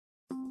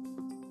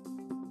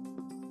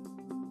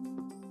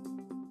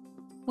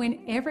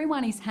When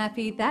everyone is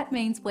happy, that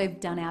means we've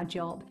done our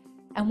job.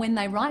 And when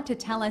they write to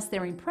tell us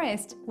they're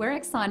impressed, we're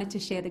excited to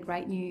share the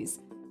great news.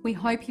 We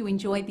hope you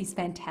enjoyed this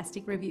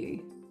fantastic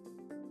review.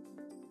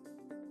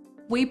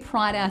 We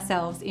pride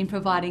ourselves in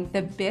providing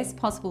the best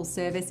possible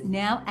service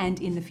now and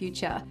in the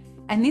future.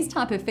 And this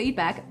type of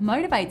feedback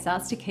motivates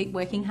us to keep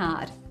working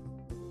hard.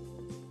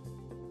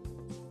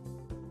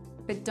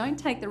 But don't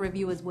take the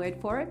reviewer's word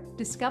for it.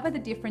 Discover the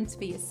difference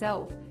for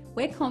yourself.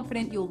 We're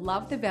confident you'll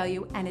love the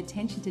value and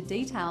attention to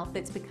detail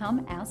that's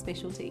become our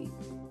specialty.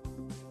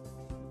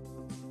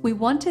 We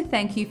want to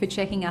thank you for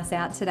checking us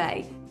out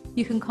today.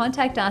 You can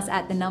contact us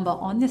at the number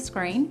on the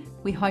screen.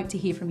 We hope to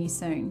hear from you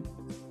soon.